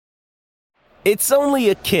It's only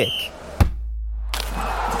a kick,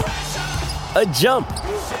 a jump,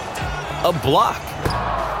 a block.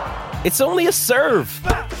 It's only a serve.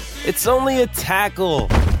 It's only a tackle,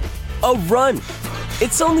 a run.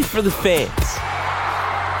 It's only for the fans.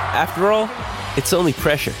 After all, it's only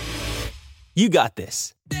pressure. You got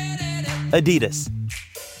this. Adidas.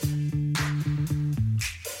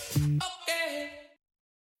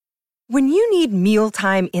 When you need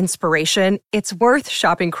mealtime inspiration, it's worth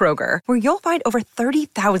shopping Kroger, where you'll find over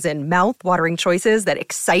 30,000 mouth-watering choices that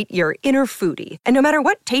excite your inner foodie. And no matter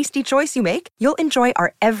what tasty choice you make, you'll enjoy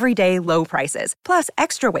our everyday low prices, plus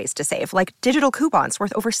extra ways to save, like digital coupons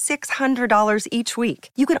worth over $600 each week.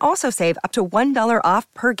 You can also save up to $1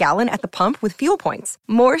 off per gallon at the pump with fuel points.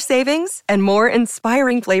 More savings and more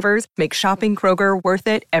inspiring flavors make shopping Kroger worth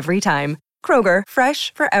it every time. Kroger,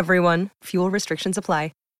 fresh for everyone. Fuel restrictions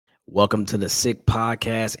apply. Welcome to the Sick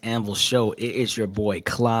Podcast Anvil Show. It is your boy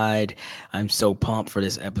Clyde. I'm so pumped for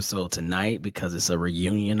this episode tonight because it's a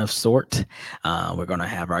reunion of sort. We're going to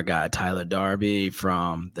have our guy Tyler Darby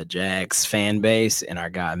from the Jags fan base and our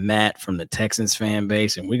guy Matt from the Texans fan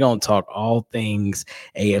base. And we're going to talk all things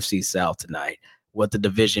AFC South tonight, what the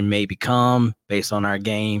division may become based on our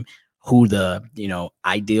game, who the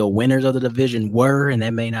ideal winners of the division were, and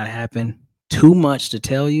that may not happen. Too much to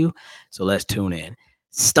tell you, so let's tune in.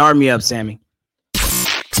 Start me up, Sammy.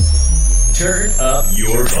 Turn up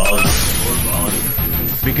your volume.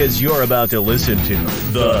 Because you're about to listen to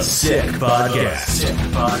The Sick Podcast.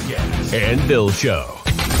 Anvil Show.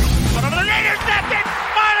 Intercepted!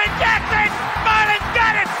 Marlon Jackson! Marlon's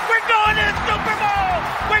got it! We're going to the Super Bowl!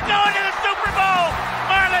 We're going to the Super Bowl!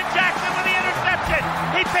 Marlon Jackson with the interception!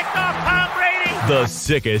 He picked off Tom Brady! The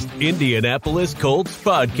sickest Indianapolis Colts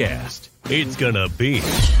podcast. It's gonna be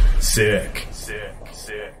sick.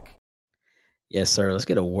 Yes, sir. Let's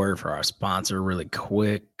get a word for our sponsor really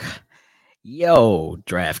quick. Yo,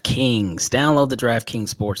 DraftKings. Download the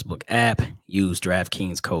DraftKings Sportsbook app. Use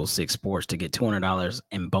DraftKings code 6sports to get $200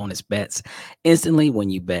 in bonus bets instantly when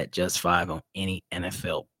you bet just $5 on any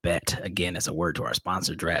NFL bet. Again, that's a word to our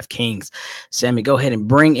sponsor, DraftKings. Sammy, go ahead and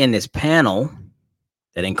bring in this panel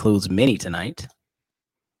that includes Minnie tonight.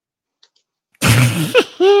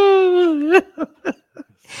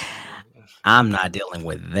 I'm not dealing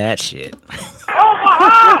with that shit.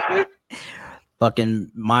 Fucking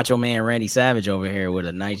Macho Man Randy Savage over here with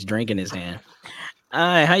a nice drink in his hand. All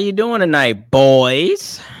right, how you doing tonight,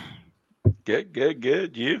 boys? Good.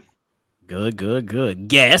 You? Good.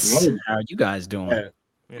 Guess. How are you guys doing?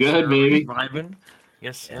 Good, baby. Vibing.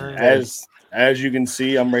 Yes, sir. As you can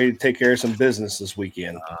see, I'm ready to take care of some business this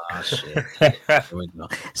weekend. Oh, shit. Here we go.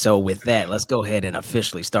 So with that, let's go ahead and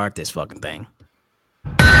officially start this fucking thing.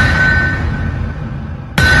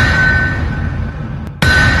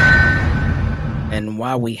 And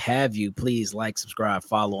while we have you, please like, subscribe,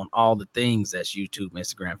 follow on all the things. That's YouTube,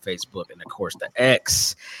 Instagram, Facebook, and of course the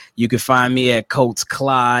X. You can find me at Colts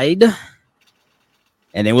Clyde.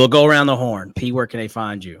 And then we'll go around the horn. P, where can they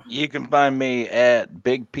find you? You can find me at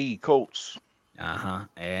Big P Colts.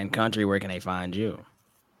 And Country, where can they find you?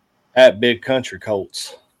 At Big Country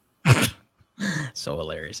Colts. So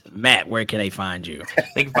hilarious. Matt, where can they find you?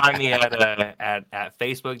 They can find me at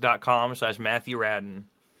facebook.com/Matthew Radden.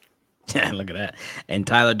 Yeah, look at that. And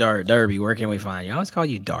Tyler Derby, where can we find you? I always call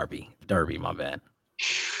you Darby. Derby, my bad.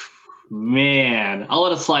 Man, I'll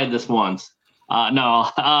let it slide this once. Find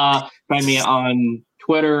me on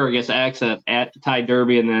Twitter, or I guess X at Ty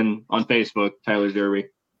Derby, and then on Facebook, Tyler Derby.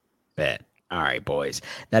 Bet. All right, boys.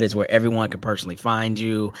 That is where everyone can personally find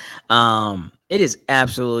you. It is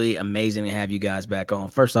absolutely amazing to have you guys back on.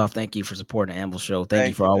 First off, thank you for supporting the Anvil Show. Thank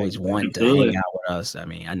you for always wanting to hang out with us. I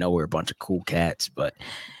mean, I know we're a bunch of cool cats, but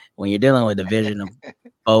when you're dealing with a division of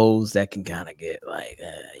foes, that can kind of get like,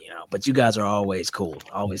 but you guys are always cool,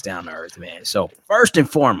 always down to earth, man. So first and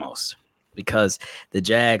foremost, because the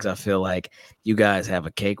Jags, I feel like you guys have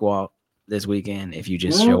a cakewalk this weekend if you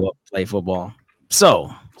just show up and play football.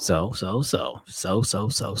 So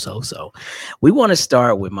we want to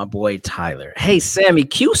start with my boy Tyler. Hey, Sammy,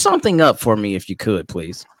 cue something up for me if you could,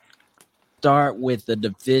 please. Start with the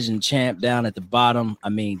division champ down at the bottom. I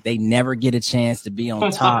mean, they never get a chance to be on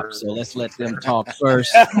top, so let's let them talk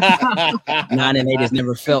first. 9-8 has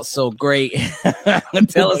never felt so great.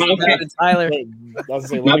 Tell us about it, Tyler.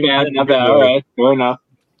 Not bad. All right, fair enough.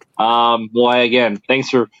 Boy, again, thanks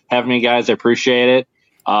for having me, guys. I appreciate it.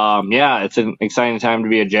 It's an exciting time to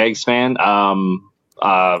be a Jags fan.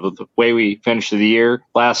 The way we finished the year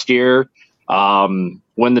last year,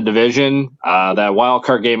 win the division, that wild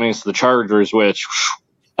card game against the Chargers, which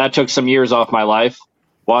that took some years off my life.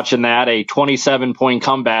 Watching that, a 27-point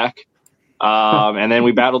comeback And then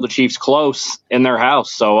we battled the Chiefs close in their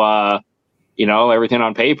house. So, everything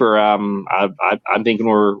on paper, I'm thinking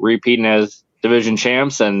we're repeating as division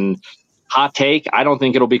champs. And hot take, I don't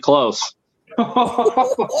think it'll be close. Hot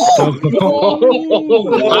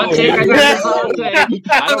take,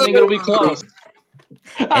 I don't think it'll be close.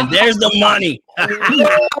 And there's the money. I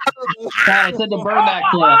said to burn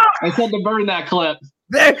that clip.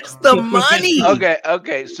 There's the money.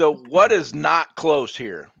 Okay. So what is not close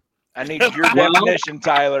here? I need your definition,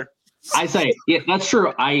 Tyler. I say, yeah, that's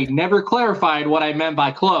true. I never clarified what I meant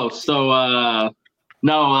by close. So, I'll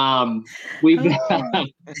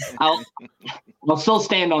still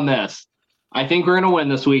stand on this. I think we're going to win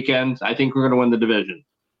this weekend. I think we're going to win the division.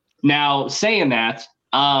 Now, saying that,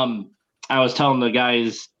 I was telling the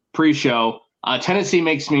guys pre-show, Tennessee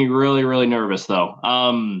makes me really, really nervous, though.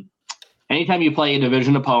 Anytime you play a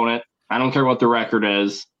division opponent, I don't care what the record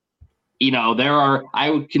is, I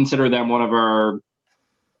would consider them one of our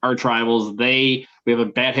rivals. We have a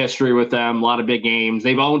bad history with them, a lot of big games.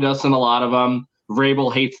 They've owned us in a lot of them.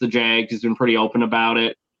 Vrabel hates the Jags. He's been pretty open about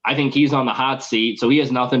it. I think he's on the hot seat, so he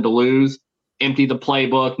has nothing to lose. Empty the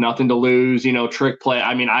playbook, nothing to lose, trick play.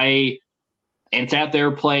 I mean, it's at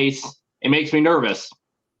their place. It makes me nervous.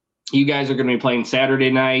 You guys are going to be playing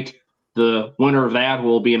Saturday night. The winner of that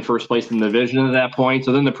will be in first place in the division at that point.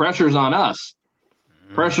 So then the pressure's on us.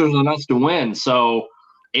 Pressure's on us to win. So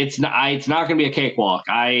it's not going to be a cakewalk.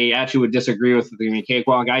 I actually would disagree with the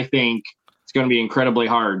cakewalk. I think it's going to be incredibly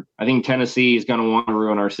hard. I think Tennessee is going to want to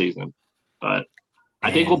ruin our season. But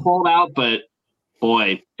I think we'll pull it out. But,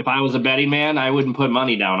 boy, if I was a betting man, I wouldn't put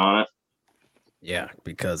money down on it. Yeah,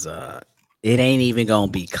 because it ain't even going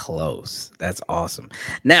to be close. That's awesome.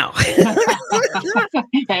 Now.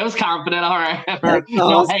 I was confident. All right.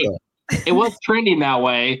 It was trending that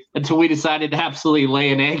way until we decided to absolutely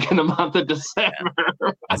lay an egg in the month of December.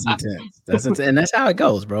 That's intense. And that's how it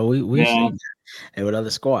goes, bro. We see that. And with other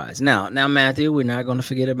squads. Now, Matthew, we're not going to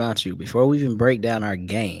forget about you. Before we even break down our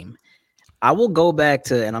game, I will go back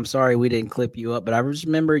to, and I'm sorry we didn't clip you up, but I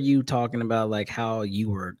remember you talking about like how you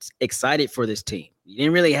were excited for this team. You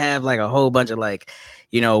didn't really have like a whole bunch of like,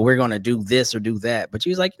 we're going to do this or do that. But you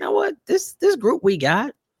was like, you know what? This group we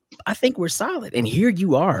got, I think we're solid. And here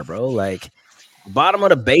you are, bro. Like bottom of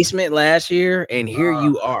the basement last year, and here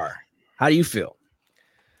you are. How do you feel?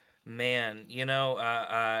 Man,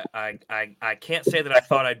 I can't say that I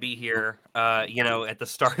thought I'd be here, at the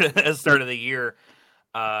start of the year.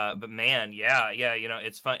 But man, yeah,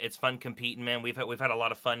 it's fun. It's fun competing, man. We've had a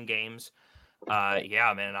lot of fun games.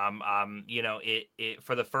 Yeah, man. I'm it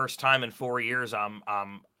for the first time in 4 years. I'm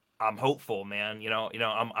hopeful, man.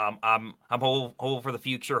 I'm hopeful for the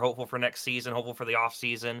future, hopeful for next season, hopeful for the off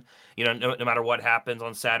season. No matter what happens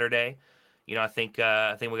on Saturday. I think we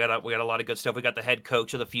got a lot of good stuff. We got the head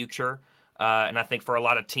coach of the future, and I think for a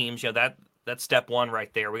lot of teams, that's step one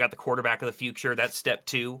right there. We got the quarterback of the future. That's step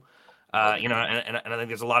two. And I think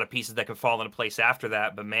there's a lot of pieces that can fall into place after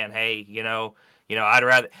that. But man, hey, I'd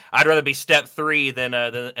rather be step three than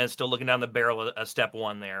and still looking down the barrel of step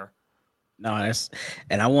one there. No,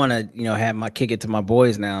 and I want to, have my kick it to my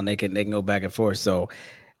boys now, and they can go back and forth. So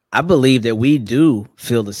I believe that we do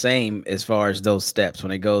feel the same as far as those steps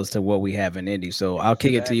when it goes to what we have in Indy. So I'll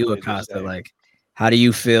kick it to you, Acosta. Like, how do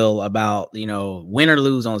you feel about, win or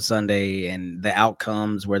lose on Sunday and the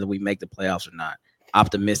outcomes, whether we make the playoffs or not?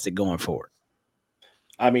 Optimistic going forward?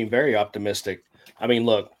 I mean, very optimistic. I mean,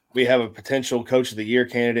 look, we have a potential coach of the year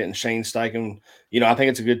candidate in Shane Steichen. I think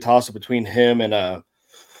it's a good toss-up between him and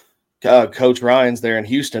Coach Ryan's there in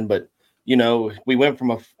Houston. But, we went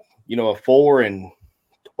from a 4-12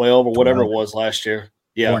 or whatever it was last year.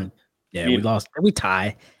 Yeah. Yeah, we lost. Did we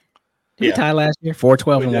tie? Did we tie last year?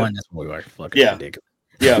 4-12-1. That's what we were. Fucking ridiculous.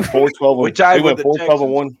 Yeah, 4-12. We tied went with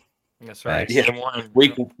 4-12-1. That's right. Yeah.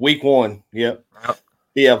 Week one. Yep.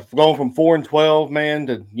 Yeah, going from 4-12, man,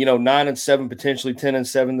 to 9-7, potentially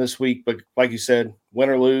 10-7 this week. But like you said, win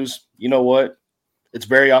or lose, you know what? It's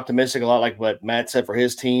very optimistic. A lot like what Matt said for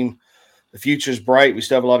his team. The future's bright. We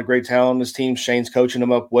still have a lot of great talent on this team. Shane's coaching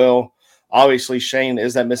them up well. Obviously, Shane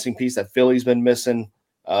is that missing piece that Philly's been missing,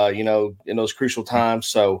 in those crucial times.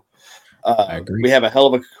 So I agree. we have a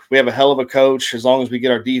hell of a coach. As long as we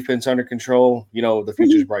get our defense under control, the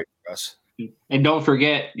future's bright for us. And don't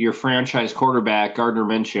forget your franchise quarterback, Gardner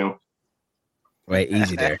Minshew. Wait,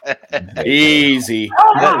 easy there. Easy.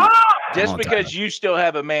 Just because you still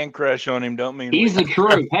have a man crush on him, don't mean he's the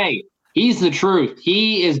truth. Hey, he's the truth.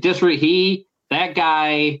 He is that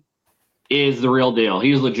guy is the real deal.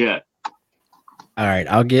 He's legit. All right,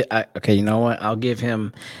 okay. You know what? I'll give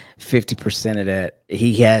him 50% of that.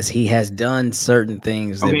 He has done certain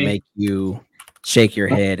things that make you shake your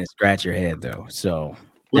head and scratch your head though. So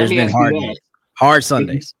Let there's me been ask you this. hard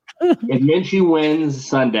Sundays. If Minshew wins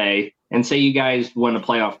Sunday, and say you guys win a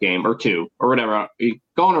playoff game or two or whatever, you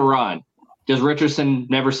go on a run, does Richardson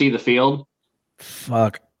never see the field?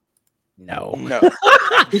 Fuck. No.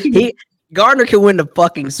 Gardner can win the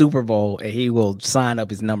fucking Super Bowl and he will sign up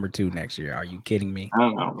his number 2 next year. Are you kidding me? I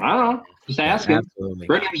don't know. Just asking. Absolutely.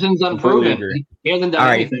 Richardson's unproven. He hasn't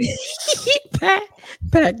done anything.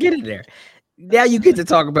 Pat, get in there. Now you get to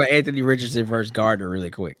talk about Anthony Richardson versus Gardner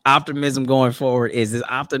really quick. Optimism going forward. Is this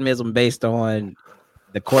optimism based on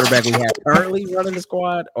the quarterback we have currently running the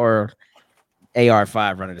squad or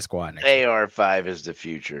AR5 running the squad next year? AR5 is the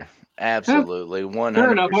future. Absolutely,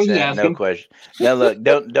 100%, no question. Now, look,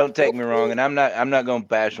 don't take me wrong, and I'm not going to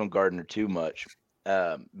bash on Gardner too much,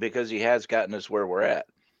 because he has gotten us where we're at,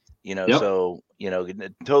 So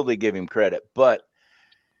totally give him credit, but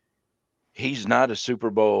he's not a Super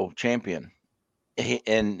Bowl champion,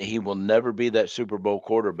 and he will never be that Super Bowl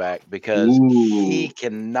quarterback because he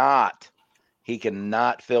cannot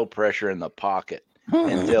feel pressure in the pocket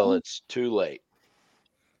until it's too late.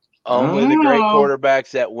 Only the great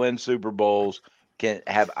quarterbacks that win Super Bowls can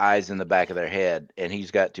have eyes in the back of their head, and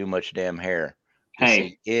he's got too much damn hair to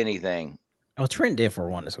see anything. Oh, Trent Dilfer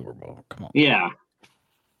won the Super Bowl. Come on. Yeah.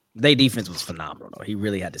 Their defense was phenomenal, though. He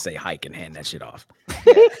really had to say hike and hand that shit off.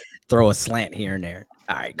 Throw a slant here and there.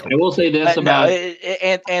 All right, cool. I will say this about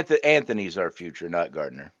Anthony's our future, not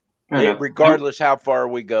Gardner. Regardless how far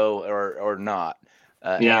we go or not,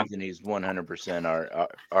 Anthony's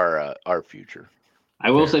 100% our future. I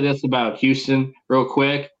will say this about Houston real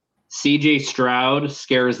quick. CJ Stroud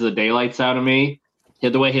scares the daylights out of me.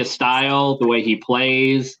 The way his style, the way he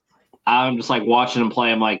plays, I'm just like watching him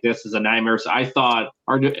play. I'm like, this is a nightmare. So I thought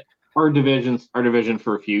our division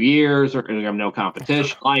for a few years, or we have no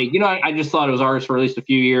competition. I just thought it was ours for at least a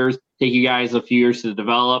few years. Take you guys a few years to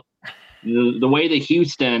develop. The way that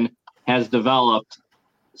Houston has developed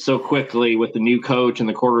so quickly with the new coach and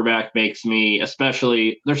the quarterback makes me,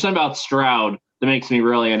 especially, there's something about Stroud that makes me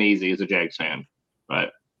really uneasy as a Jags fan.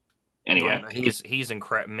 But anyway, he's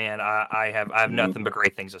incredible, man. I have nothing but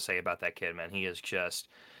great things to say about that kid, man. He is just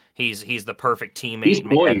he's the perfect teammate. He's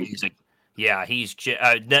man.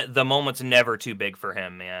 The moment's never too big for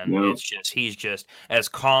him, man. No. It's just he's just as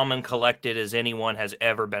calm and collected as anyone has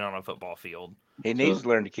ever been on a football field. He needs to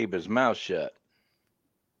learn to keep his mouth shut.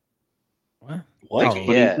 What?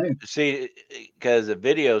 Yeah. See, because a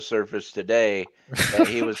video surfaced today that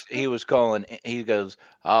he was calling. He goes,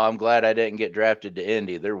 "Oh, I'm glad I didn't get drafted to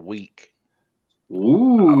Indy. They're weak."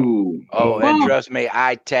 Ooh. And trust me,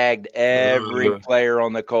 I tagged every player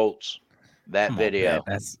on the Colts. That video.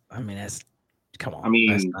 That's come on. I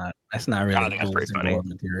mean, that's not really. That's pretty funny.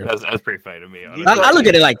 That's pretty funny to me. I look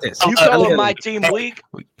at it like this. You calling my team weak?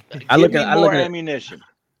 I look at more ammunition.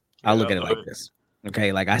 I look at it like this.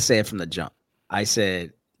 Okay, like I said from the jump, I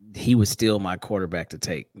said he was still my quarterback to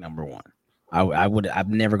take number 1. I'm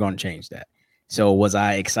never going to change that. So was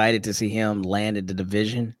I excited to see him land in the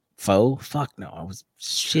division foe? Fuck no, I was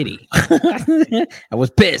shitty. I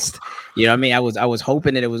was pissed. You know what I mean? I was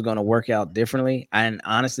hoping that it was going to work out differently. And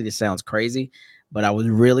honestly, this sounds crazy, but I was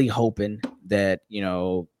really hoping that,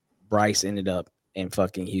 Bryce ended up in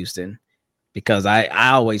fucking Houston because I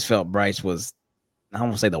always felt Bryce was, I don't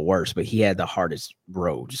want to say the worst, but he had the hardest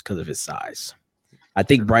road just because of his size. I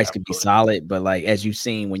think Bryce could be solid, but like as you've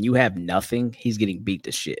seen, when you have nothing, he's getting beat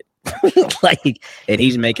to shit. And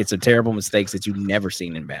he's making some terrible mistakes that you've never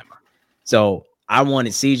seen in Bama. So I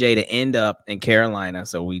wanted CJ to end up in Carolina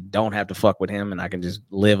so we don't have to fuck with him and I can just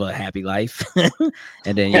live a happy life.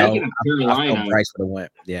 And then I Bryce would have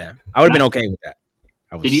went. Yeah, I would have been okay with that.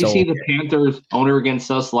 Did you see the Panthers owner against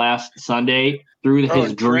us last Sunday threw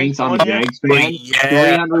his drinks on the Jags fan?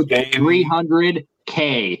 Yeah,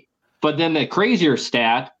 300K. But then the crazier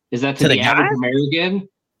stat is that to the average American,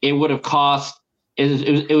 it would have cost.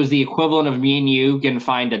 It was the equivalent of me and you getting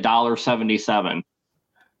fined $1.77.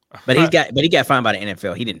 But he got fined by the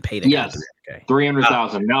NFL. He didn't pay that. Yes,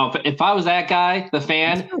 $300,000. Now, if I was that guy, the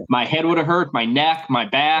fan, my head would have hurt, my neck, my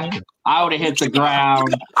back. I would have hit the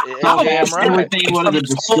ground. Everything would have been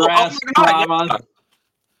distress, trauma.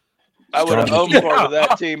 I would have owned part of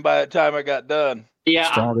that team by the time I got done.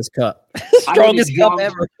 Yeah, strongest cup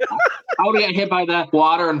ever. I would have got hit by that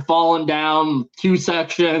water and fallen down 2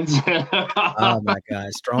 sections. Oh my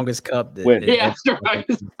god, strongest cup.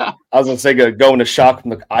 Strongest cup. I was gonna say go into shock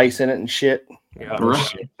from the ice in it and shit. Yeah,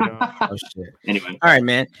 shit. Oh shit. Anyway, all right,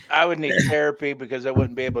 man. I would need therapy because I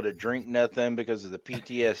wouldn't be able to drink nothing because of the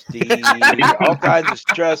PTSD. All kinds of.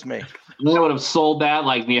 Trust me. They would have sold that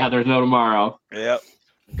like, there's no tomorrow. Yep.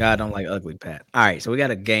 God don't like ugly Pat. All right, so we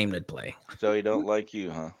got a game to play. So he don't like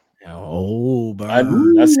you, huh? Oh, I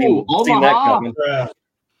burn. seen that Omaha. coming.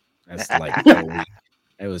 That's like so weak.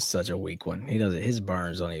 It was such a weak one. He doesn't. His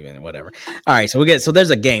burns don't even whatever. All right, so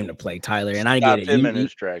there's a game to play, Tyler, and I get it. Him in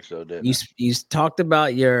his tracks, though, didn't you talked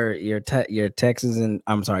about your Texans and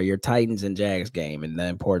your Titans and Jags game and the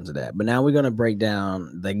importance of that. But now we're gonna break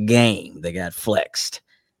down the game that got flexed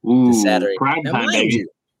to Saturday. Now,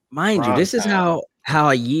 mind you, this is how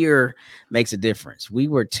a year makes a difference. We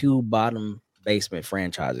were 2 bottom basement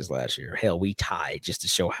franchises last year. Hell, we tied just to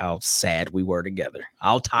show how sad we were together.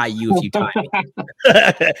 I'll tie you if you tie me.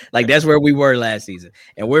 Like that's where we were last season,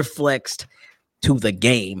 and we're flexed to the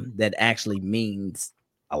game that actually means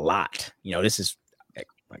a lot. You know, this is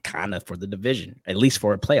kind of for the division, at least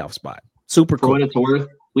for a playoff spot. Super cool. For what it's worth,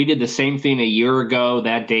 we did the same thing a year ago.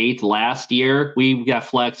 That date last year, we got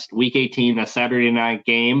flexed week 18, that Saturday night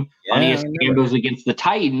game on ESPN goes against the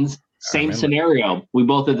Titans. Same scenario. We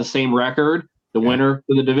both had the same record. The winner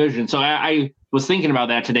for the division. So I was thinking about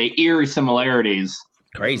that today. Eerie similarities.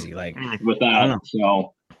 Crazy, like with that.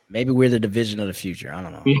 So maybe we're the division of the future. I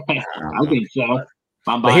don't know. Yeah, I think so.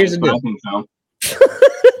 But here's the deal.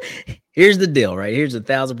 Here's the deal, right? Here's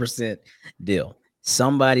 1,000% deal.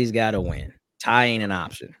 Somebody's got to win. Tie ain't an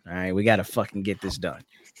option. All right, we got to fucking get this done.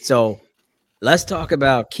 So let's talk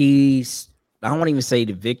about keys. I don't want to even say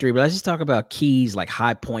the victory, but let's just talk about keys, like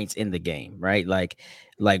high points in the game, right? Like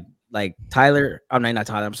Tyler, not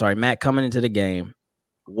Tyler, I'm sorry, Matt coming into the game,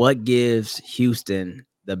 what gives Houston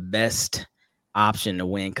the best option to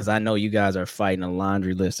win? Because I know you guys are fighting a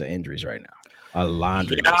laundry list of injuries right now. A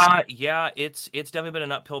laundry list. Yeah, it's definitely been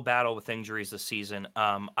an uphill battle with injuries this season.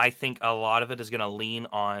 I think a lot of it is going to lean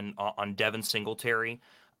on Devin Singletary.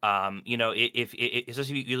 You know, if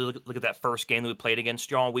especially if you look at that first game that we played against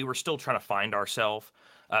y'all, we were still trying to find ourselves.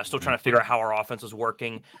 Still trying to figure out how our offense was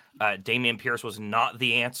working. Damian Pierce was not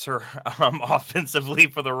the answer offensively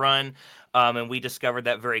for the run, and we discovered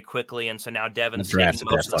that very quickly. And so now Devin's taking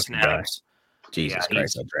most of the snaps. Jesus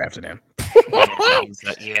Christ, I drafted him.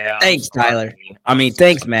 Thanks, Tyler.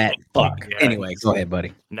 Thanks, Matt. Fuck. Yeah, anyway, go ahead,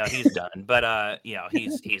 buddy. No, he's done. But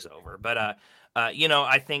he's over. But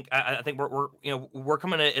I think we're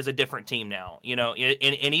coming as a different team now. You know,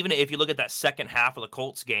 and even if you look at that second half of the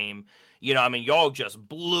Colts game, y'all just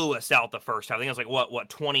blew us out the first half. I think it was like what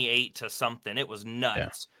 28 to something. It was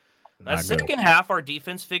nuts. Yeah. The second half, our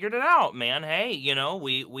defense figured it out, man. Hey,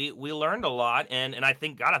 we learned a lot, and I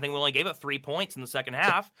think we only gave up 3 points in the second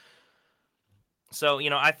half. So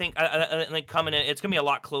I think coming in, it's gonna be a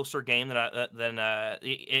lot closer game than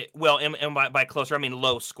by closer I mean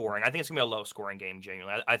low scoring. I think it's gonna be a low scoring game.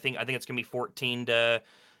 Genuinely, I think it's gonna be 14 to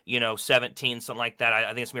 17, something like that. I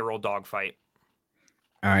think it's gonna be a real dogfight.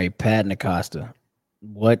 All right, Pat and Acosta,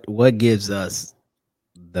 what gives us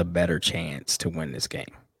the better chance to win this game?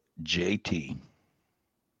 JT.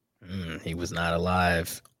 He was not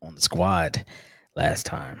alive on the squad last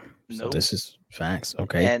time, so this is facts.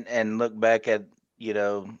 Okay, and look back at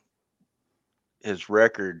his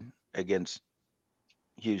record against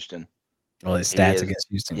Houston. Well, his stats against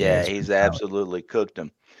Houston. Yeah, he's absolutely cooked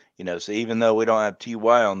them. So even though we don't have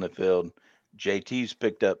TY on the field, JT's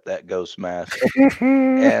picked up that ghost mask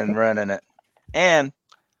and running it. And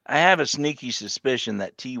I have a sneaky suspicion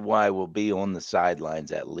that TY will be on the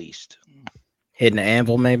sidelines at least. Hitting the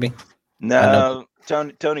anvil, maybe? No,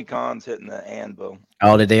 Tony Khan's hitting the anvil.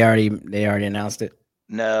 Oh, did they already announced it?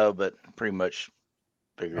 No, but pretty much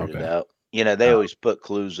figured it out. They always put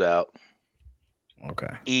clues out.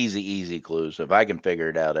 Okay. Easy clues. If I can figure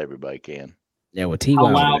it out, everybody can. Yeah, well,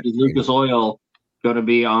 How loud is Lucas Oil going to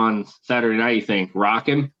be on Saturday night, you think?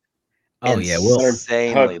 Rocking? Oh, yeah. Well,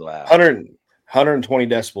 insanely loud. 120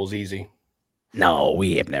 decibels easy. No,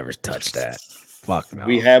 we have never touched that. Fuck no.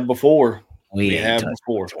 We have before. We have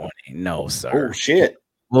before. 20. No, sir. Oh, shit.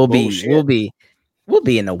 We'll be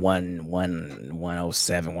in the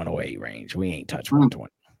 107, 108 range. We ain't touched 120.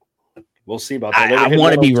 We'll see about that. I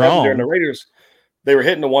want to be wrong. During the Raiders, they were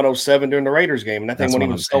hitting the 107 during the Raiders game, and that thing wasn't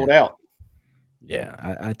even sold out.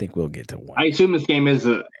 Yeah, I think we'll get to 1. I assume this game is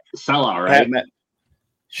a sellout, right?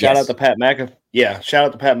 Shout out to Pat McAfee. Yeah, shout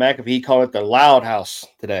out to Pat McAfee. He called it the Loud House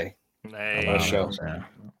today. Hey, show.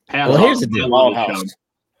 Well, here's the deal. Loud House.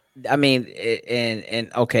 I mean,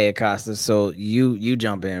 and okay, Acosta. So you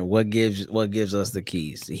jump in. What gives us the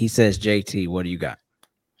keys? He says, JT, what do you got?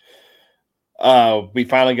 We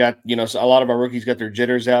finally got, a lot of our rookies got their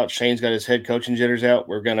jitters out. Shane's got his head coaching jitters out.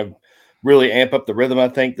 We're going to really amp up the rhythm, I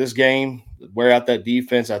think, this game, wear out that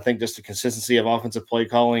defense. I think just the consistency of offensive play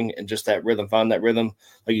calling and just that rhythm, find that rhythm,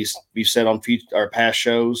 like we've said on our past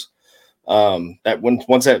shows. That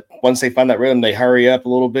once they find that rhythm, they hurry up a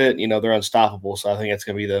little bit. They're unstoppable. So I think that's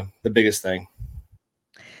going to be the biggest thing.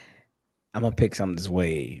 I'm gonna pick something that's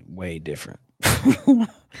way, way different,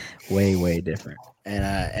 way, way different. And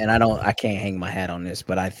I can't hang my hat on this,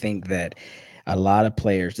 but I think that a lot of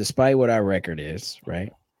players, despite what our record is,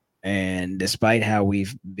 right, and despite how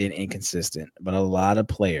we've been inconsistent, but a lot of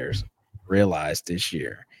players realized this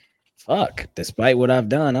year, fuck, despite what I've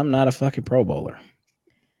done, I'm not a fucking Pro Bowler.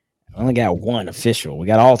 I only got one official. We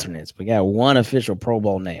got alternates. We got one official Pro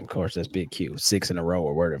Bowl name. Of course, that's Big Q, 6 in a row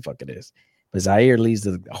or whatever the fuck it is. But Zaire leads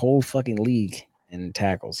the whole fucking league in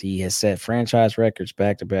tackles. He has set franchise records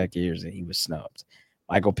back-to-back years, and he was snubbed.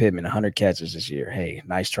 Michael Pittman, 100 catches this year. Hey,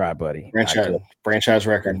 nice try, buddy. Franchise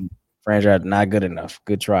record. Franchise, not good enough.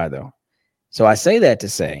 Good try, though. So I say that to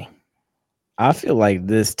say, I feel like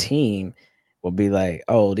this team will be like,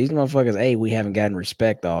 oh, these motherfuckers, hey, we haven't gotten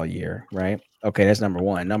respect all year, right? Okay, that's number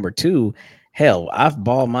one. Number two, hell, I've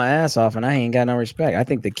balled my ass off and I ain't got no respect. I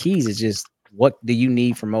think the keys is just, what do you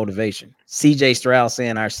need for motivation? CJ Stroud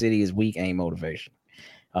saying our city is weak ain't motivation.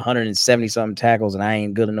 170 something tackles and I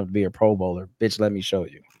ain't good enough to be a Pro Bowler. Bitch, let me show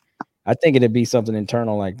you. I think it'd be something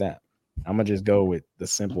internal like that. I'm gonna just go with the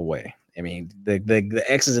simple way. I mean, the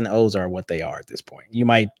X's and O's are what they are at this point. You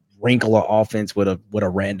might wrinkle an offense with a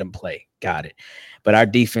random play. Got it. But our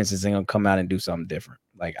defense is gonna come out and do something different.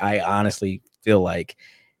 Like, I honestly feel like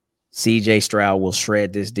CJ Stroud will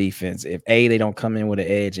shred this defense. If A, they don't come in with an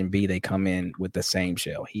edge, and B, they come in with the same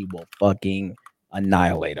shell, he will fucking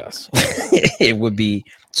annihilate us. It would be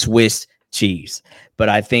Swiss cheese. But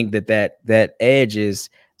I think that edge is,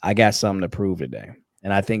 I got something to prove today.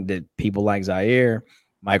 And I think that people like Zaire,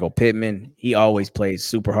 Michael Pittman, he always plays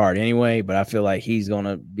super hard anyway, but I feel like he's going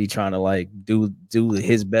to be trying to like do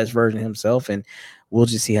his best version himself, and we'll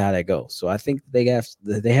just see how that goes. So I think they have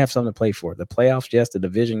something to play for. The playoffs, yes. The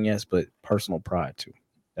division, yes. But personal pride, too.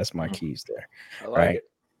 That's my keys there. I like it.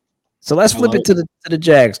 So let's flip it to the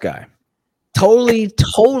Jags guy. Totally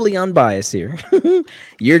unbiased here.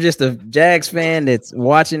 You're just a Jags fan that's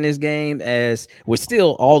watching this game as with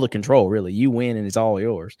still all the control, really. You win and it's all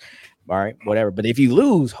yours. All right, whatever. But if you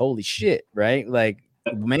lose, holy shit, right? Like,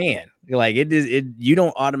 man, like you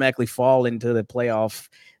don't automatically fall into the playoff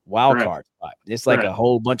wild card spot. It's like a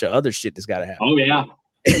whole bunch of other shit that's got to happen. Oh yeah.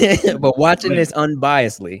 But watching this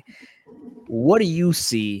unbiasedly, what do you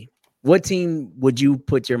see? What team would you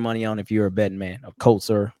put your money on if you're a betting man? A Colts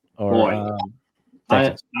or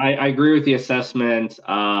I agree with the assessment.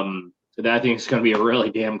 That I think it's going to be a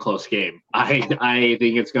really damn close game. I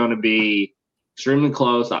think it's going to be extremely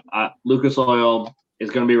close. Lucas Oil is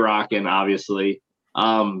going to be rocking, obviously.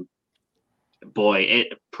 Prime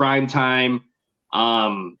time.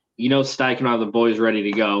 Steichen are the boys ready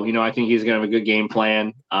to go. I think he's going to have a good game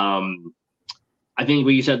plan. I think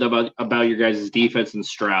what you said about your guys' defense and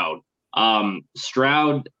Stroud.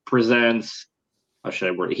 Stroud presents. How should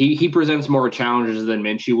I word it? He presents more challenges than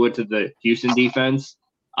Minshew would to the Houston defense.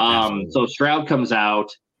 So Stroud comes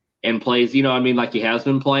out and plays, like he has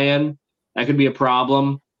been playing. That could be a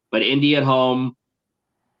problem. But Indy at home,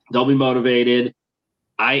 they'll be motivated.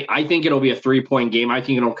 I think it'll be a 3-point game. I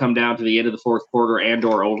think it'll come down to the end of the fourth quarter and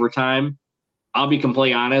or overtime. I'll be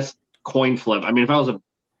completely honest, coin flip. I mean, if I was a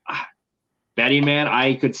betting man,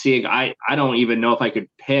 I could see it. I don't even know if I could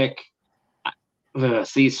pick.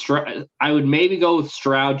 I would maybe go with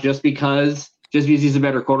Stroud just because he's a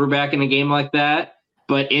better quarterback in a game like that.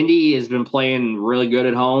 But Indy has been playing really good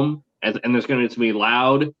at home, and there's going to be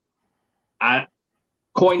loud.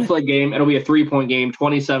 Coin flip game. It'll be a 3-point game,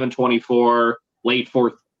 27-24, late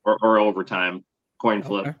fourth or overtime. Coin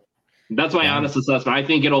flip. Okay. That's my honest assessment. I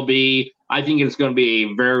think it's going to be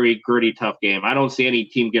a very gritty, tough game. I don't see any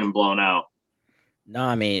team getting blown out. No,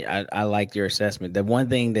 I mean, I like your assessment. The one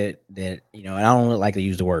thing that and I don't like to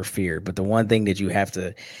use the word fear, but the one thing that you have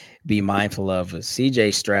to be mindful of is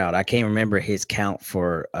CJ Stroud. I can't remember his count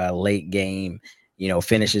for a late game,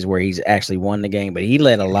 finishes where he's actually won the game, but he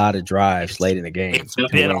led a lot of drives late in the game. It's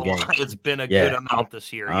been a good amount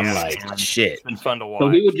this year. I'm shit. It's been fun to watch. So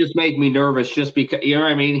he would just make me nervous just because, you know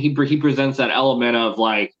what I mean? He presents that element of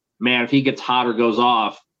like, man, if he gets hot or goes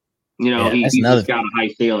off, he's just got a high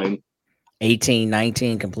ceiling. 18,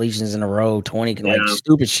 19 completions in a row, 20, like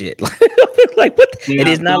stupid shit. Like, what? It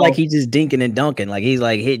is not like he's just dinking and dunking. Like, he's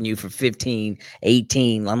like hitting you for 15,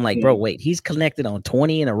 18. I'm like, bro, wait, he's connected on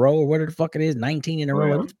 20 in a row or whatever the fuck it is, 19 in a row.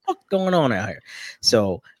 Like, what the fuck going on out here?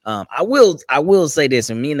 So I will say this,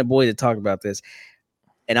 and me and the boys have talked about this,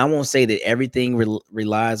 and I won't say that everything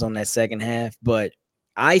relies on that second half, but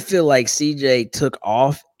I feel like CJ took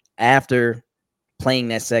off after playing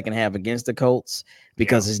that second half against the Colts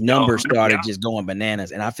because his numbers started just going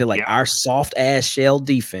bananas. And I feel like our soft ass shell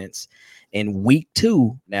defense in week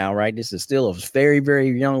 2 now, right? This is still a very,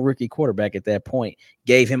 very young rookie quarterback at that point,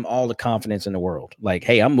 gave him all the confidence in the world. Like,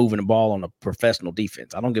 hey, I'm moving the ball on a professional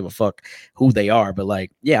defense. I don't give a fuck who they are, but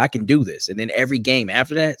like, yeah, I can do this. And then every game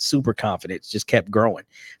after that, super confidence just kept growing.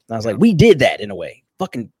 And I was like, we did that in a way.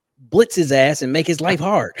 Fucking blitz his ass and make his life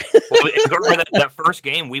hard. Well, that first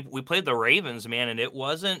game we played the Ravens, man, and it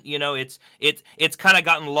wasn't, it's kind of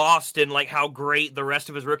gotten lost in like how great the rest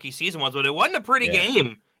of his rookie season was, but it wasn't a pretty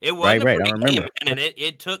game. It wasn't right. I remember. And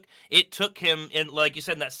it took him in, like you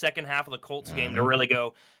said, in that second half of the Colts game to really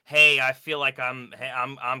go, hey, I feel like I'm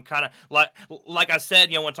kind of like I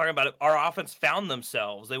said, when talking about it, our offense found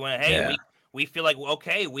themselves. They went, hey, we feel like,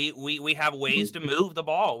 okay, we have ways to move the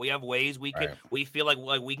ball. We have ways we feel like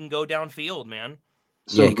we can go downfield, man.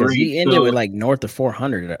 So because he ended with like north of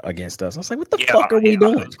 400 against us. I was like, what the fuck are we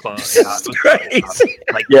doing? It's crazy.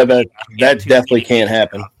 That definitely can't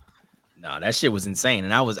happen. No, that shit was insane.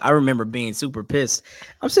 And I remember being super pissed.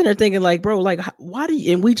 I'm sitting there thinking like, bro, like, why do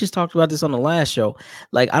you, and we just talked about this on the last show.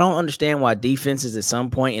 Like, I don't understand why defenses at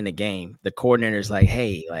some point in the game, the coordinator's like,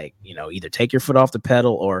 hey, like, either take your foot off the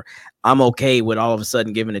pedal or I'm okay with all of a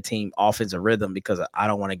sudden giving the team offensive rhythm because I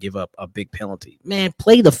don't want to give up a big penalty. Man,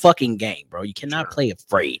 play the fucking game, bro. You cannot play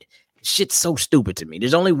afraid. Shit's so stupid to me.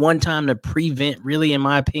 There's only one time to prevent, really, in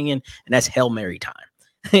my opinion, and that's Hail Mary time.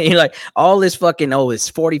 You're like, all this fucking, it's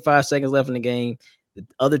 45 seconds left in the game. The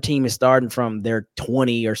other team is starting from their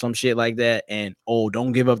 20 or some shit like that. And,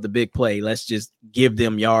 don't give up the big play. Let's just give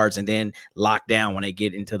them yards and then lock down when they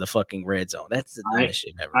get into the fucking red zone. That's the dumbest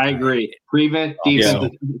shit ever. I agree. Prevent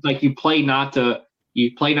defense. It's like you play not to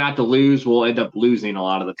lose, we'll end up losing a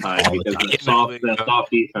lot of the time because of the soft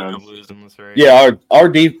defense. Yeah, our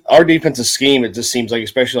defensive scheme, it just seems like,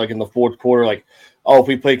 especially like in the fourth quarter, like, if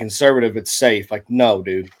we play conservative, it's safe. Like, no,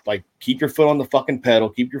 dude. Like, keep your foot on the fucking pedal.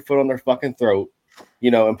 Keep your foot on their fucking throat.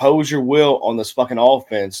 Impose your will on this fucking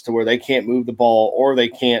offense to where they can't move the ball or they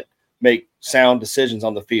can't make sound decisions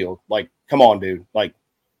on the field. Like, come on, dude. Like,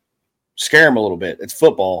 scare them a little bit. It's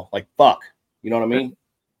football. Like, fuck. You know what I mean?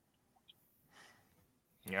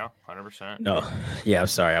 Yeah, 100%. No. Yeah, I'm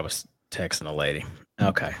sorry. I was texting a lady.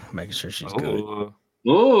 Okay. Making sure she's good.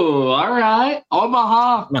 Ooh, all right.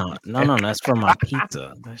 Omaha. No, that's for my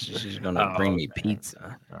pizza. She's gonna bring me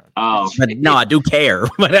pizza. Oh, but no, I do care.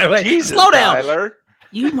 But slow down, Tyler.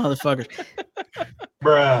 You motherfuckers.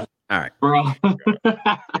 Bruh. All right, bro.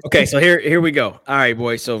 Okay, so here we go. All right,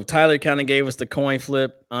 boys. So Tyler kind of gave us the coin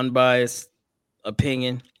flip, unbiased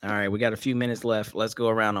opinion. All right, we got a few minutes left. Let's go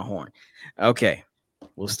around the horn. Okay,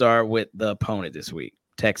 we'll start with the opponent this week.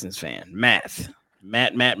 Texans fan, Matt.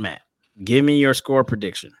 Give me your score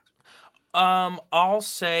prediction. I'll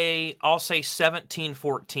say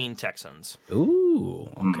 17-14 Texans. Ooh,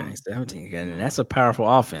 okay, 17. And that's a powerful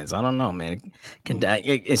offense. I don't know, man.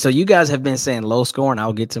 So you guys have been saying low score, and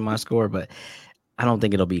I'll get to my score, but I don't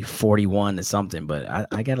think it'll be 41 or something. But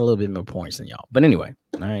I got a little bit more points than y'all. But anyway,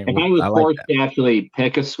 all right. If I was forced to actually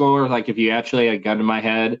pick a score, like if you actually had a gun to my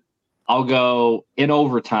head, I'll go in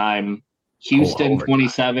overtime. Houston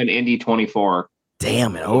 27, Indy 24.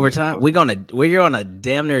 Damn it, overtime. We're gonna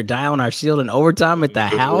damn near die on our shield in overtime at the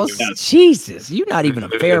house. Jesus, you're not even a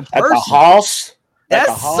fair person. At the house.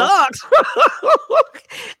 That sucks.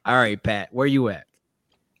 All right, Pat, where you at?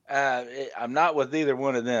 I'm not with either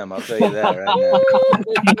one of them. I'll tell you that right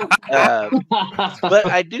now. But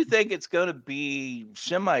I do think it's going to be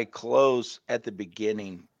semi-close at the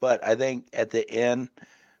beginning. But I think at the end,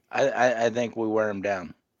 I think we wear them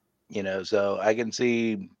down. So I can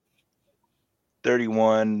see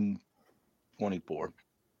 31-24.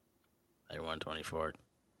 31-24.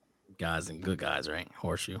 Guys and good guys, right?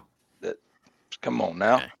 Horseshoe. Come on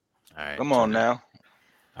now. Okay. All right. Come on now.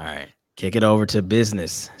 All right. Kick it over to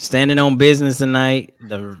business. Standing on business tonight,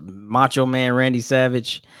 the Macho Man Randy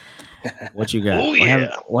Savage. What you got? Oh,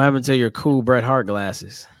 yeah. What happened to your cool Bret Hart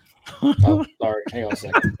glasses? Oh, sorry. Hang on a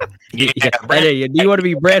second. Do you want to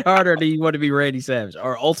be Bret Hart or do you want to be Randy Savage?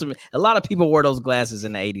 Or ultimate? A lot of people wore those glasses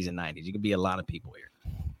in the 80s and 90s. You could be a lot of people here.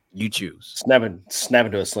 You choose. Snapping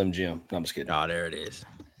to a Slim Jim. No, I'm just kidding. Oh, there it is.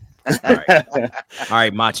 All right. All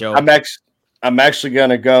right, Macho. I'm actually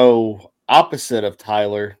gonna go opposite of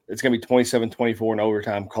Tyler. It's gonna be 27-24 in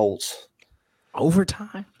overtime. Colts.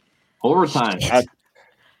 Overtime. I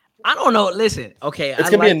don't know. Listen, okay.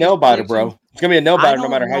 It's gonna be a nail biter, bro. It's gonna be a nail biter no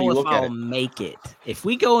matter how you look at it. Make it. If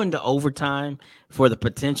we go into overtime for the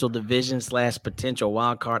potential division / potential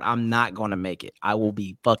wild card, I'm not gonna make it. I will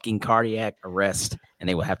be fucking cardiac arrest, and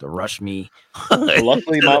they will have to rush me.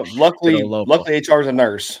 Luckily, HR's a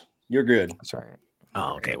nurse. You're good. That's right.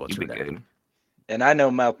 Oh, okay. Well, true that. And I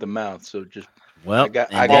know mouth to mouth, so just well, I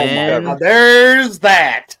got you covered. There's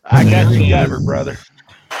that. I got you covered, brother.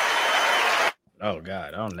 Oh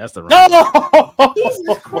God! Oh, that's the right. No,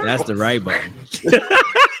 that's the right button.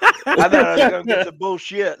 I thought I was gonna get the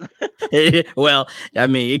bullshit. Well, I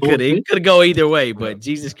mean, it could go either way, but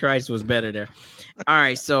Jesus Christ was better there. All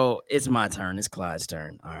right, so it's my turn. It's Clyde's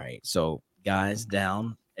turn. All right, so guys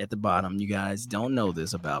down at the bottom, you guys don't know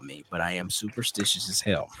this about me, but I am superstitious as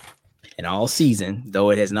hell. And all season, though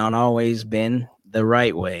it has not always been the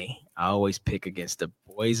right way, I always pick against the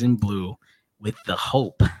boys in blue with the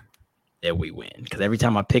hope that we win. Because every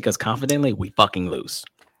time I pick us confidently, we fucking lose.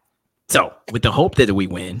 So with the hope that we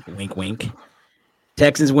win, wink, wink,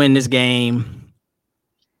 Texans win this game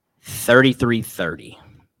 33-30.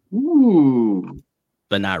 Ooh.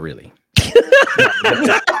 But not really. All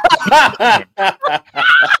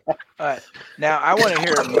right. Now I want to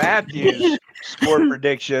hear Matthew's score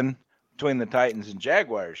prediction between the Titans and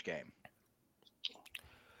Jaguars game.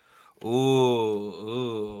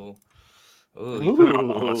 Ooh, you put me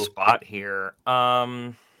on the spot here.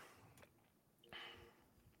 All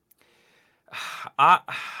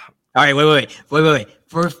right, wait.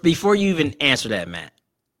 Before you even answer that, Matt,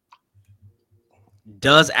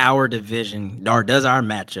 does our division or does our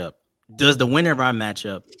matchup, does the winner of our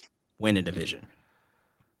matchup win the division?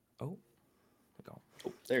 Oh,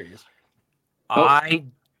 there he is.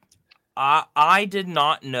 I did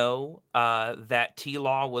not know that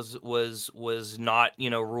T-Law was not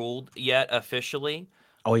ruled yet officially.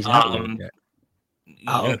 Oh, he's not ruled yet.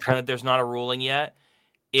 Okay. There's not a ruling yet.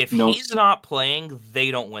 If he's not playing, they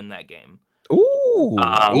don't win that game. Ooh.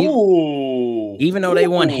 Even though they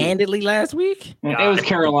won handedly last week? It was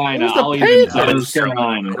Carolina. It was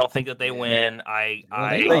Carolina. I don't think that they win. I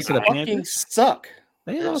fucking suck.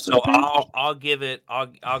 So I'll give it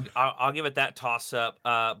that toss up.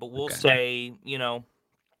 But we'll say,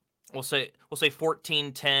 we'll say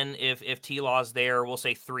 14-10 if T-Law's there. We'll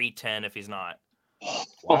say 3-10 if he's not.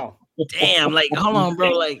 Wow. Damn, like hold on,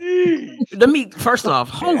 bro. Like let me first off,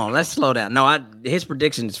 hold on, let's slow down. No, his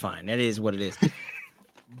prediction is fine. That is what it is.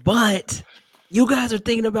 But you guys are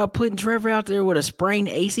thinking about putting Trevor out there with a sprained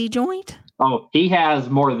AC joint? Oh, he has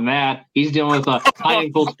more than that. He's dealing with a high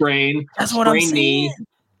ankle sprain, that's what I'm saying. Knee,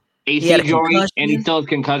 AC joint, and he still has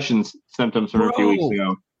concussion symptoms from a few weeks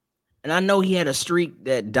ago. And I know he had a streak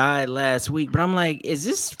that died last week, but I'm like, is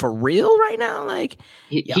this for real right now? Like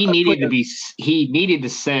he needed to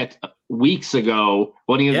set weeks ago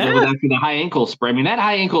when he was after the high ankle sprain. I mean, that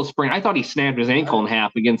high ankle sprain, I thought he snapped his ankle in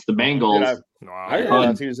half against the Bengals. I didn't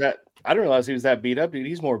realize he was that. I didn't realize he was that beat up, dude.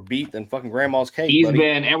 He's more beat than fucking grandma's cake. He's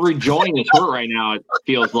been every joint is hurt right now. It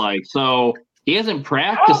feels like so he hasn't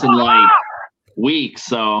practiced in like weeks.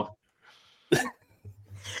 So.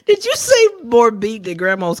 Did you say more beat than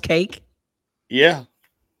grandma's cake? Yeah.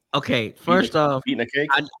 Okay, first off, eating a cake.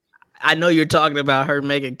 I know you're talking about her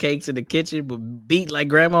making cakes in the kitchen, but beat like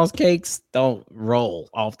grandma's cakes don't roll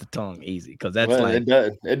off the tongue easy because that's like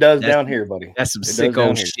it does down here, buddy. That's some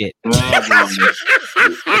sicko shit.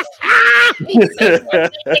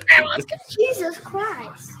 Jesus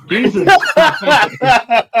Christ!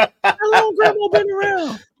 How long grandma been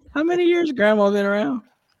around? How many years grandma been around?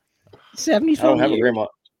 74 I don't have years. a grandma.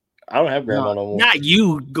 I don't have grandma no more. Not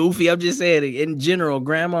you, Goofy. I'm just saying in general,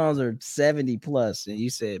 grandmas are 70 plus, and you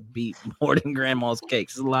said beat more than grandma's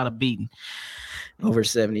cakes. It's a lot of beating over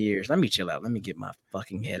 70 years. Let me chill out. Let me get my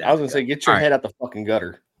fucking head out. I was gonna say, get your head out the fucking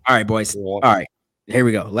gutter. All right, boys. All right, here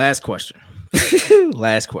we go. Last question.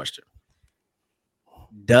 Last question.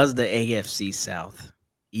 Does the AFC South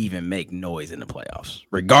even make noise in the playoffs,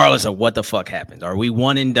 regardless of what the fuck happens? Are we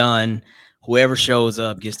one and done? Whoever shows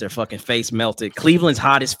up gets their fucking face melted. Cleveland's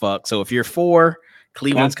hot as fuck. So if you're 4,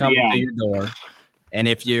 Cleveland's coming to your door. And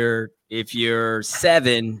if you're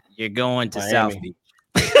 7, you're going to Miami. South Beach.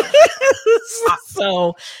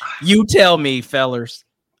 So you tell me, fellers,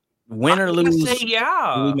 win or lose. We're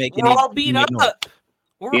all beat up.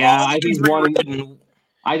 I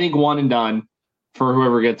think one and done for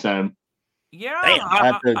whoever gets in. Yeah,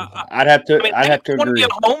 I'd have to agree. I want to be a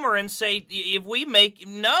homer and say if we make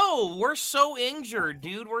we're so injured,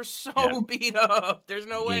 dude. We're so beat up. There's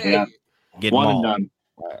no way. Yeah. Get one and done.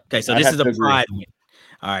 Okay, so this is a pride win.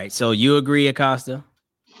 All right, so you agree, Acosta?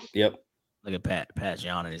 Yep. Look at Pat's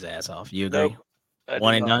yawning his ass off. You agree? Nope,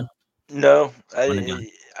 one and done? No,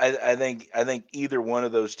 I think either one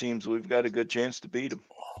of those teams we've got a good chance to beat them.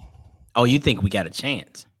 Oh, you think we got a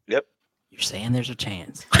chance? Yep. You're saying there's a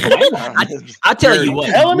chance. I'll tell you what.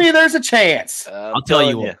 Telling me there's a chance. I'll tell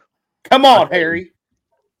you what. Come on, Harry.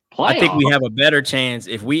 I think we have a better chance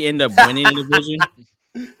if we end up winning the division.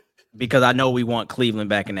 because I know we want Cleveland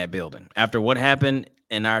back in that building. After what happened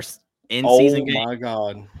in our in-season game, my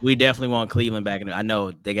God, we definitely want Cleveland back in it. I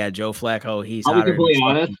know they got Joe Flacco. He's I'll be hotter than completely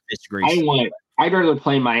fucking honest. fish grease. I'd rather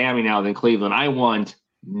play Miami now than Cleveland. I want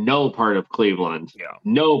no part of Cleveland. Yeah.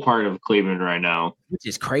 No part of Cleveland right now. Which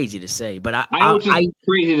is crazy to say, but I know it's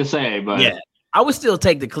crazy to say, but yeah, I would still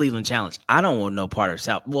take the Cleveland challenge. I don't want no part of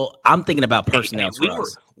South. Well, I'm thinking about personnel.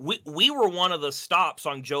 We were one of the stops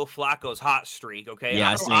on Joe Flacco's hot streak. Okay, yeah,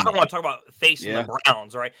 I don't want to talk about facing the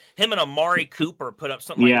Browns. All right, him and Amari Cooper put up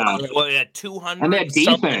something like 200 and that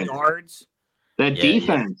defense yards. That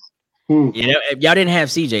defense. Yeah, y'all didn't have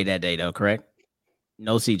CJ that day though, correct?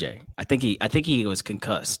 No CJ. I think he was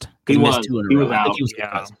concussed. He missed 2 in a row. Was I think out. he was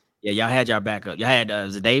concussed. Yeah, y'all had y'all backup. Y'all had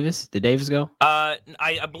was it Davis? Did Davis go? I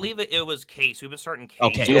believe it was Case. We've been starting Case.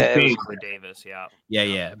 Okay. Yeah, it was for Davis. Yeah.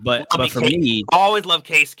 Yeah. But for me, I always love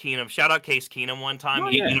Case Keenum. Shout out Case Keenum one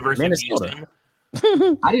time. University of Houston.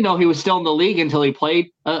 I didn't know he was still in the league until he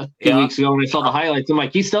played 2 weeks ago when I saw the highlights. I'm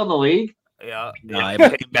like, he's still in the league? Yeah.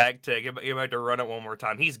 Get back to run it one more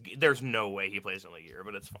time. There's no way he plays in the year,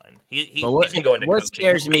 but it's fine. He's gonna go into what coaching.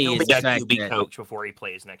 scares me is the fact QB that coach before he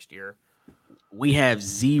plays next year. We have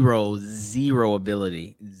zero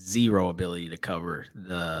ability to cover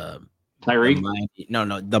the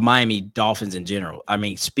Tyreek. The Miami Dolphins in general. I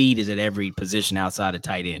mean, speed is at every position outside of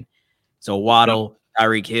tight end. So Waddle,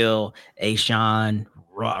 Tyreek Hill, Ashawn,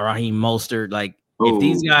 Raheem Mostert, like if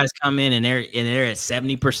these guys come in and they're at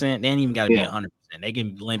 70%, they ain't even got to be 100%. They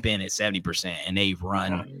can limp in at 70% and they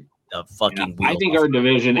run the fucking. I think our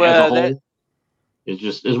division as a whole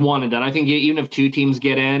is one and done. I think even if 2 teams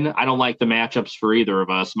get in, I don't like the matchups for either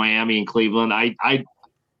of us, Miami and Cleveland. If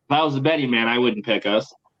I was a betting man, I wouldn't pick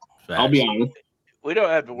us. Facts. I'll be honest. We don't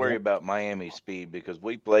have to worry about Miami speed because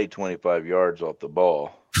we play 25 yards off the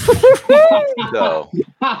ball. So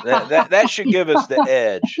that should give us the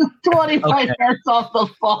edge. 25 yards off the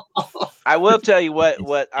ball. I will tell you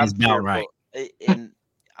what I'm fearful. Right.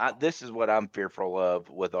 This is what I'm fearful of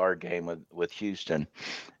with our game with Houston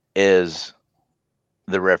is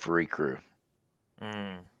the referee crew.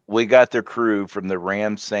 We got the crew from the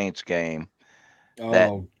Rams Saints game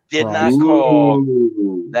that did not call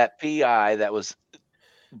that PI that was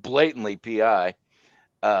blatantly PI.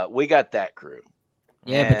 We got that crew.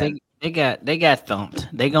 Yeah, but they got thumped.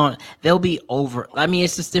 They'll be over. I mean,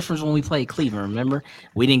 it's just different when we played Cleveland. Remember,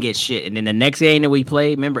 we didn't get shit, and then the next game that we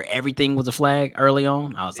played, remember everything was a flag early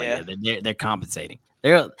on. I was like, they're compensating.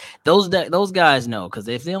 Those guys know because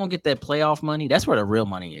if they don't get that playoff money, that's where the real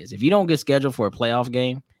money is. If you don't get scheduled for a playoff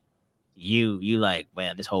game, you like,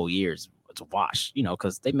 man, this whole year it's a wash,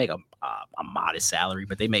 because they make a modest salary,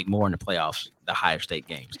 but they make more in the playoffs, the higher stake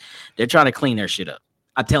games. They're trying to clean their shit up.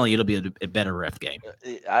 I'm telling you, it'll be a better ref game.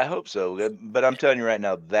 I hope so, but I'm telling you right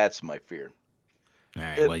now, that's my fear. All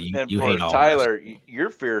right, well, you for hate all Tyler, your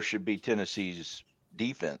fear should be Tennessee's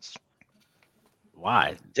defense.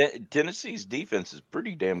 Why? Tennessee's defense is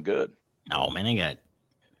pretty damn good. No, man, they got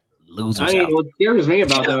losers. I mean, what scares me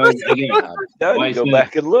about them again? Go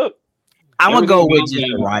back and look. I'm gonna go with just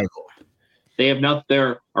a rival. They have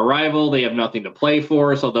they're a rival. They have nothing to play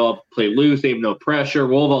for, so they'll play loose. They have no pressure.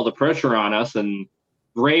 We'll have all the pressure on us, and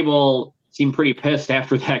Vrabel seemed pretty pissed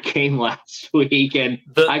after that game last week, and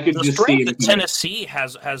I could just see that Tennessee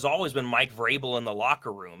has always been Mike Vrabel in the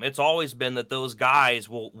locker room. It's always been that those guys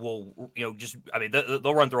will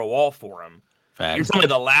they'll run through a wall for him. You're telling me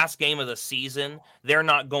the last game of the season, they're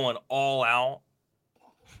not going all out.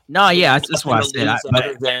 No, yeah, that's why I said.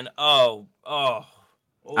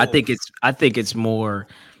 I think it's more.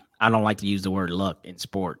 I don't like to use the word luck in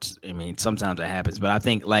sports. I mean, sometimes it happens, but I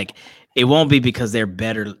think like it won't be because they're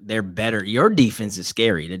better. They're better. Your defense is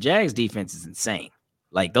scary. The Jags defense is insane.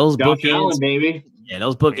 Like those bookends, baby. Yeah,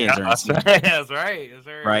 those bookends are insane. That's right.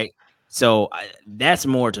 Right. So that's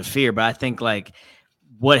more to fear. But I think like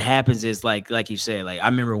what happens is like you said, like I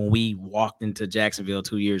remember when we walked into Jacksonville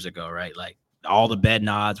 2 years ago, right? Like all the betting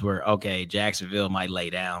odds were okay. Jacksonville might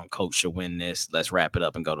lay down. Coach should win this. Let's wrap it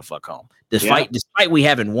up and go the fuck home. Despite we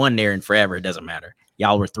haven't won there in forever, it doesn't matter.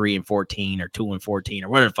 Y'all were 3-14 or 2-14 or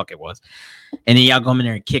whatever the fuck it was, and then y'all come in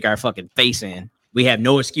there and kick our fucking face in. We have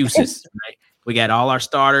no excuses. Right? We got all our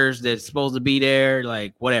starters that's supposed to be there.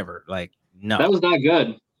 Like whatever. Like no, that was not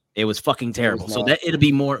good. It was fucking terrible. So that it'll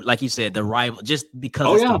be more like you said, the rival, just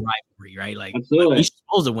because it's the rivalry, right? Like we're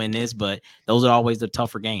supposed to win this, but those are always the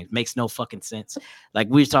tougher games. Makes no fucking sense. Like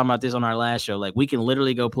we was talking about this on our last show. Like we can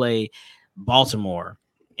literally go play Baltimore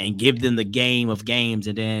and give them the game of games,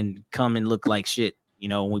 and then come and look like shit.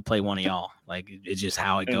 When we play one of y'all. Like it's just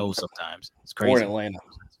how it goes sometimes. It's crazy. Or Atlanta,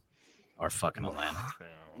 or fucking Atlanta.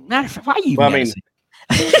 Why are you? Well, I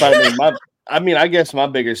mean, I mean, I guess my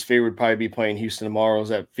biggest fear would probably be playing Houston tomorrow. Is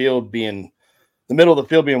that field being the middle of the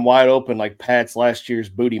field being wide open like Pat's last year's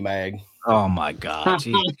booty mag. Oh my God!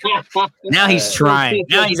 Now he's trying.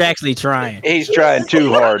 Now he's actually trying. He's trying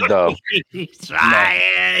too hard, though. He's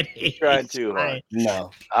trying. He's trying too hard.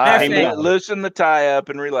 No. Loosen the tie up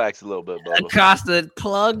and relax a little bit, Bubba. Acosta,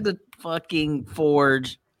 plug the fucking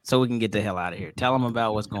Forge so we can get the hell out of here. Tell them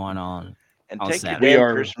about what's going on. And on take Saturday. your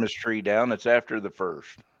damn Christmas tree down. It's after the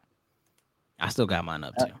 1st. I still got mine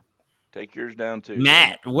up too. Take yours down too.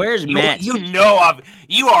 Matt, where's Matt? You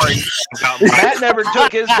are. Matt never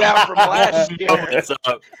took his down from last year.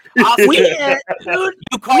 We had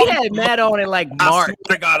Matt on in like March.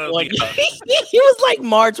 He was like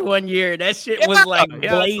March one year. That shit was like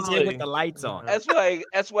blazing with the lights on. That's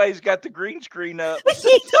why he's got the green screen up.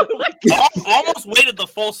 Almost waited the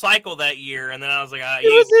full cycle that year, and then I was like,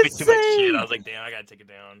 too much shit. I was like, damn, I gotta take it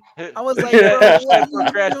down. I was like, bro,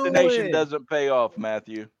 procrastination doesn't pay off,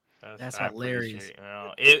 Matthew. That's hilarious.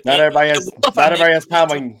 Not everybody has time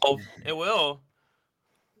when it will.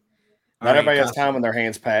 Not everybody has time when their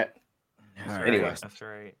hands pat. Anyway, that's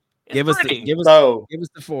right. Give us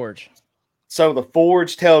the Forge. So the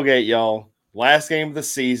Forge tailgate, y'all. Last game of the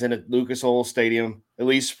season at Lucas Oil Stadium, at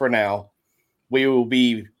least for now. We will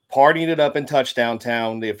be partying it up in Touchdown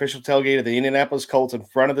Town, the official tailgate of the Indianapolis Colts in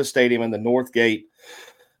front of the stadium in the North Gate.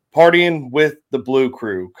 Partying with the Blue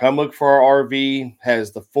Crew. Come look for our RV.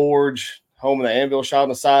 Has the Forge, home of the Anvil shot on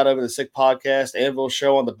the side of it, the Sick Podcast, Anvil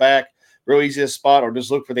show on the back. Real easy to spot, or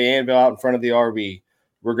just look for the Anvil out in front of the RV.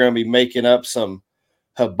 We're going to be making up some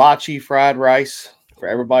hibachi fried rice for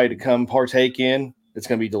everybody to come partake in. It's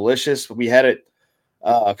going to be delicious. We had it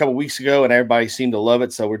a couple weeks ago, and everybody seemed to love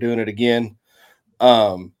it, so we're doing it again.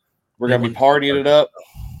 We're going to be partying it up.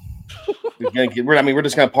 We're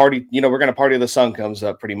just going to party. We're going to party till the sun comes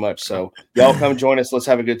up pretty much. So y'all come join us. Let's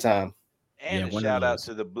have a good time. And a shout out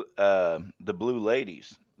to the Blue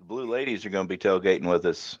Ladies. The Blue Ladies are going to be tailgating with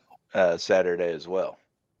us Saturday as well.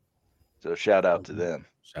 So shout out to them.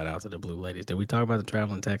 Shout out to the Blue Ladies. Did we talk about the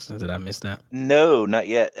Traveling Texans? Did I miss that? No, not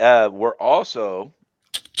yet. We're also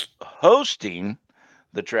hosting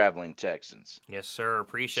the Traveling Texans. Yes, sir.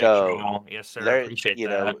 Appreciate you. Yes, sir. Appreciate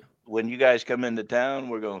that. When you guys come into town,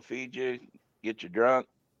 we're going to feed you, get you drunk,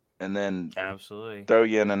 and then absolutely throw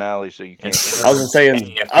you in an alley so you can't. I was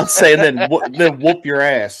saying then whoop your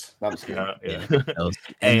ass. I'm just kidding.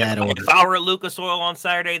 If I were at Lucas Oil on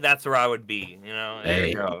Saturday, that's where I would be. There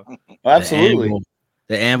you go. Absolutely.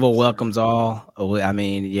 The Anvil welcomes all. I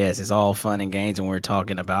mean, yes, it's all fun and games, and we're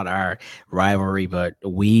talking about our rivalry, but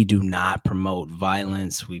we do not promote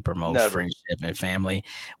violence. We promote friendship and family.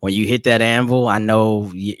 When you hit that Anvil, I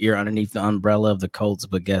know you're underneath the umbrella of the Colts,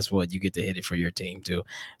 but guess what? You get to hit it for your team too.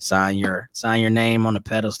 Sign your name on a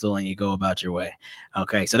pedestal, and you go about your way.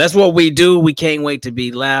 Okay, so that's what we do. We can't wait to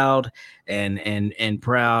be loud and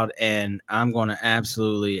proud, and I'm going to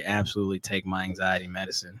absolutely take my anxiety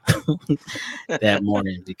medicine that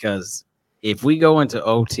morning, because if we go into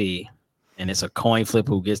OT and it's a coin flip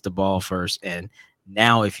who gets the ball first, and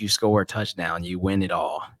now if you score a touchdown, you win it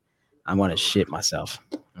all, I'm going to shit myself.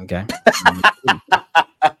 Okay.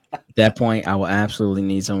 At that point, I will absolutely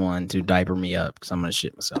need someone to diaper me up because I'm going to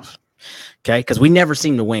shit myself. Okay, because we never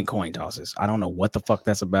seem to win coin tosses. I don't know what the fuck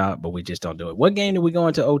that's about, but we just don't do it. What game did we go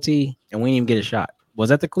into OT and we didn't even get a shot? Was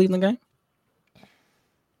that the Cleveland game?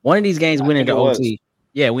 One of these games went into OT.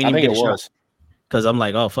 Yeah, we didn't even get a shot. Because I'm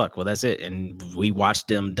like, oh, fuck, well, that's it. And we watched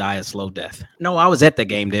them die a slow death. No, I was at the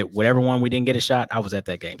game. That whatever one we didn't get a shot, I was at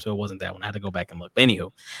that game. So it wasn't that one. I had to go back and look. But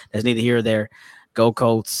anywho, that's neither here or there. Go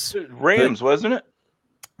Colts. Rams, wasn't it?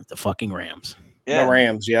 The fucking Rams. Yeah. The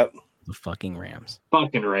Rams, yep. The fucking Rams.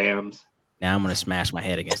 Fucking Rams. Now I'm going to smash my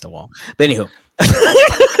head against the wall. But anywho.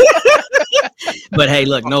 But hey,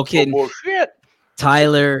 look, no kidding.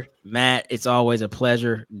 Tyler, Matt, it's always a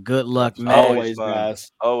pleasure. Good luck, Matt. Always fun.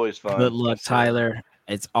 Guys. Always fun. Good luck, Tyler.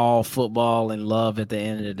 It's all football and love at the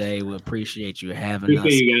end of the day. We appreciate you having us.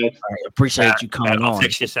 You guys. Appreciate you coming on. I'll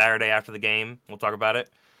text you Saturday after the game. We'll talk about it.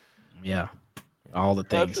 Yeah. All the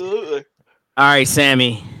things. Absolutely. All right,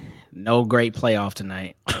 Sammy. No great playoff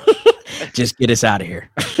tonight. Just get us out of here.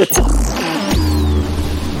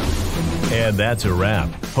 And that's a wrap.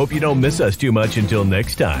 Hope you don't miss us too much until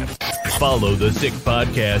next time. Follow the Sick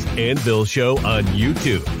Podcast Anvil Show on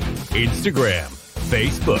YouTube, Instagram,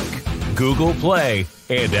 Facebook, Google Play,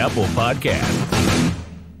 and Apple Podcasts.